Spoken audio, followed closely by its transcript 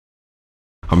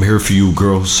I'm here for you,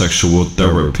 girl, sexual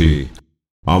therapy.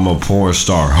 I'm a porn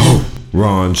star,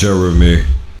 Ron Jeremy.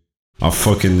 I'm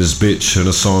fucking this bitch and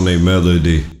it's on a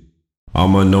melody.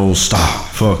 I'm a known star,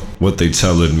 fuck what they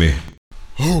telling me.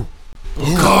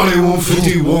 Bacardi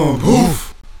 151,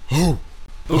 poof.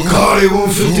 Bacardi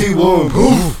 151,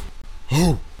 poof.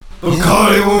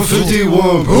 Bacardi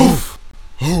 151, poof.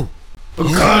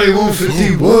 Bacardi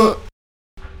 151.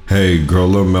 Hey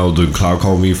girl, I'm Eldon Cloud,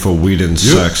 call me for weed and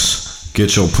sex.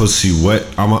 Get your pussy wet,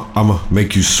 I'ma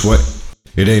make you sweat.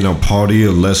 It ain't a party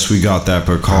unless we got that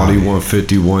Bacardi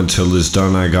 151. Till it's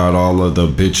done, I got all of the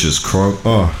bitches crunk.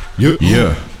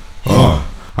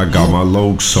 I got my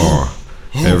Lokes on.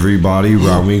 Everybody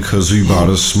round me cause we bout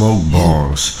to smoke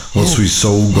bongs. Once we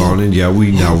so gone and yeah,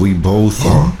 we both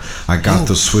on. I got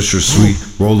the Swisher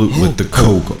Sweet, roll it with the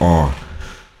Coke on.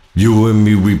 You and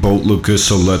me, we both look good,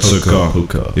 so let's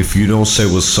hook up. If you don't say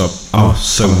what's up, I'll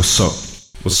say what's up.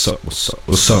 What's up, what's up,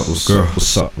 What's up, girl?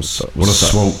 What's up, what's up, Wanna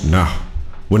smoke now?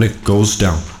 When it goes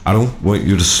down, I don't want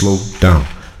you to slow down.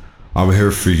 I'm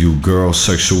here for you, girl,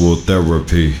 sexual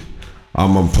therapy.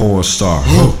 I'm a porn star,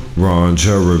 Ron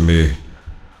Jeremy.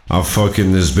 I'm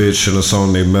fucking this bitch and it's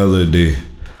on a melody.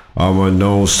 I'm a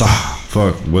known star,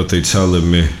 fuck what they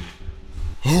telling me.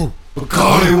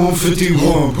 Bacardi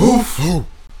 151, poof.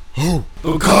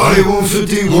 Bacardi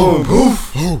 151,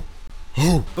 poof.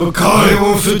 Bacardi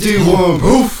 151,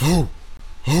 poof.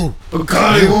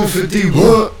 Bacardi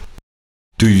 151.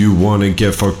 Do you wanna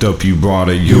get fucked up? You brought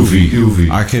a UV.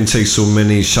 I can take so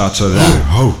many shots of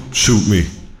that. Shoot me.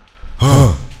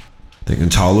 They can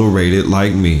tolerate it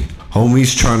like me.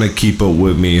 Homies tryna keep up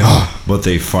with me, but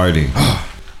they fighting.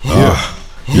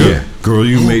 Yeah, girl,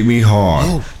 you make me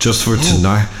hard. Just for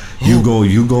tonight, you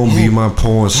gon' be my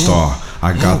porn star.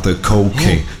 I got the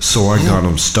cocaine, so I got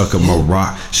him stuck in my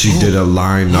rock. She did a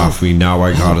line off me, now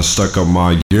I got her stuck on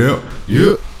my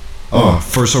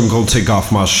First I'm gonna take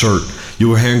off my shirt.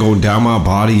 Your hand go down my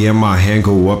body and my hand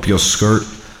go up your skirt.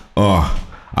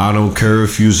 I don't care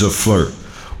if you's a flirt.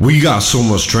 We got so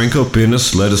much drink up in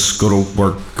us, let us go to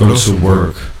work, go to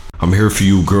work. I'm here for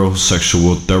you, girl,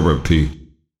 sexual therapy.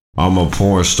 I'm a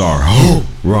porn star,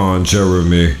 Ron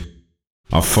Jeremy.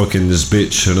 I'm fucking this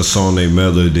bitch and it's on a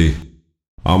melody.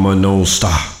 I'm a known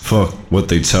star, fuck what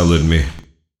they telling me.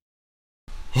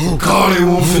 Bacardi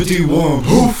 151,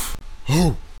 poof.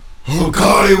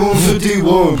 Bacardi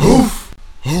 151, poof.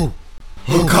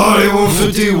 Bacardi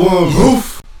 151,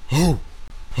 poof.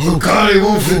 Bacardi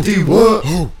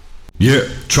 151. Yeah,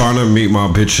 tryna meet my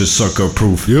bitches sucker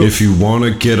proof. If you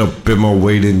wanna get up in my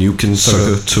way, then you can suck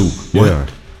her too. What?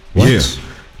 Yeah.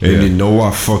 And you know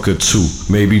I fuck her too,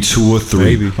 maybe 2 or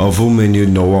 3 of them, and you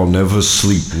know I'll never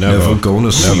sleep, never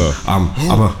gonna sleep. I'm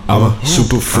a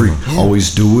super freak,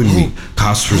 always doing me,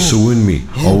 cops pursuing me,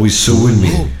 always suing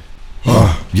me.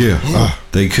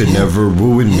 They could never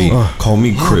ruin me. Call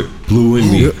me Crip, blue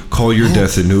in me, call your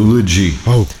death an eulogy.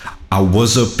 I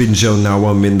was up in jail, now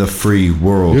I'm in the free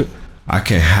world. I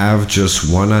can have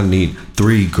just one, I need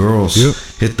 3 girls.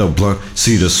 Hit the blunt,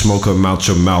 see the smoke come out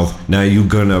your mouth. Now you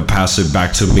gonna pass it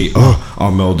back to me.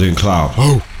 I'm Eldon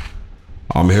Cloud.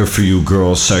 I'm here for you,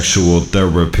 girl, sexual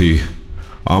therapy.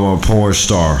 I'm a porn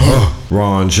star,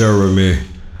 Ron Jeremy.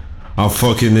 I'm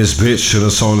fucking this bitch and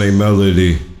it's on a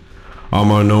melody.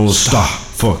 I'm a known star,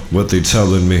 fuck what they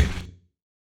telling me.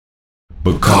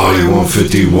 Bacardi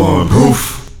 151,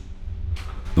 poof.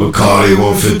 Bacardi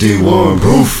 151,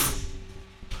 poof.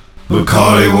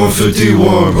 Bacardi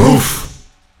 151, poof.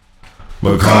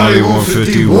 Bacardi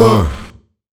 151.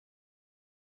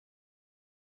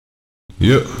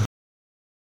 Yep.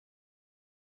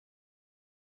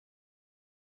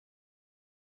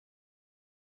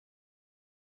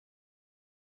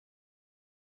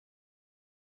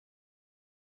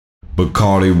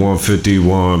 Bacardi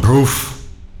 151, proof.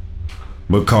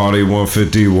 Bacardi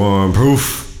 151,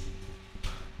 proof.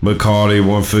 Bacardi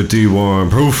 151,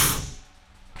 proof.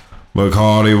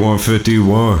 Bacardi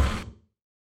 151.